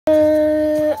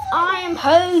I am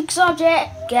Hoag's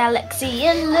object galaxy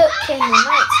and look in the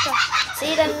night sky.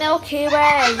 See the Milky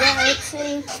Way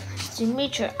galaxy. To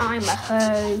meet you, I'm a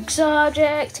Hoag's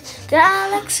object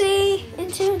galaxy.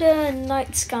 Into the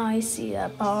night sky, see a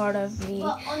part of me.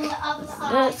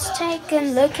 Let's take a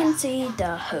look and see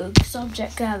the Hoag's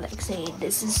object galaxy.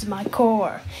 This is my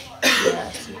core.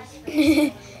 Yes.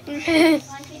 You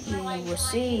will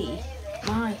see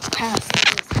my past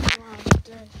is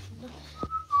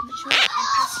which means I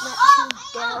pass that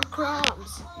to their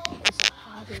crumbs. It's a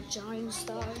hard and giant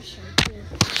star shaping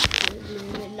the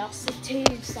luminosity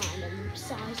sign and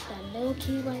besides the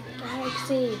Milky Way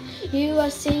galaxy. You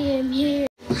will see him here.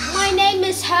 My name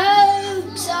is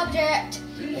Hoag's object.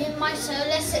 In my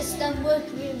solar system,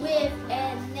 working with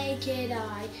a naked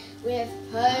eye. With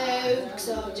Hoag's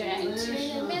object.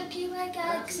 In the Milky Way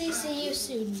galaxy, see you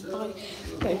soon.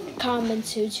 Bye. Coming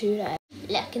to today.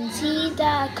 Look and see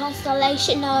the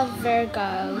constellation of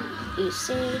Virgo. You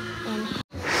see,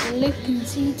 and look and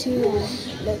see today.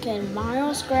 Look at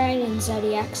Mars Grain and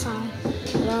Zodiac sign.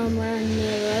 Lower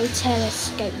Nero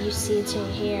telescope. You see to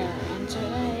here, and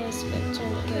today is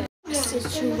Victor.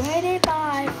 Situated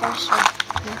by pressure.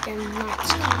 Look at night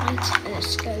sky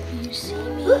telescope. You see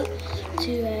me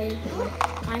today.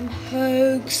 I'm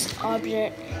Hoag's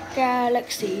object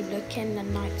galaxy. Look in the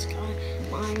night sky.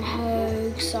 I'm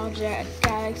Hoag's object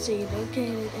galaxy. Look at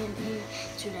it in here.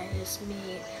 Today is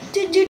me.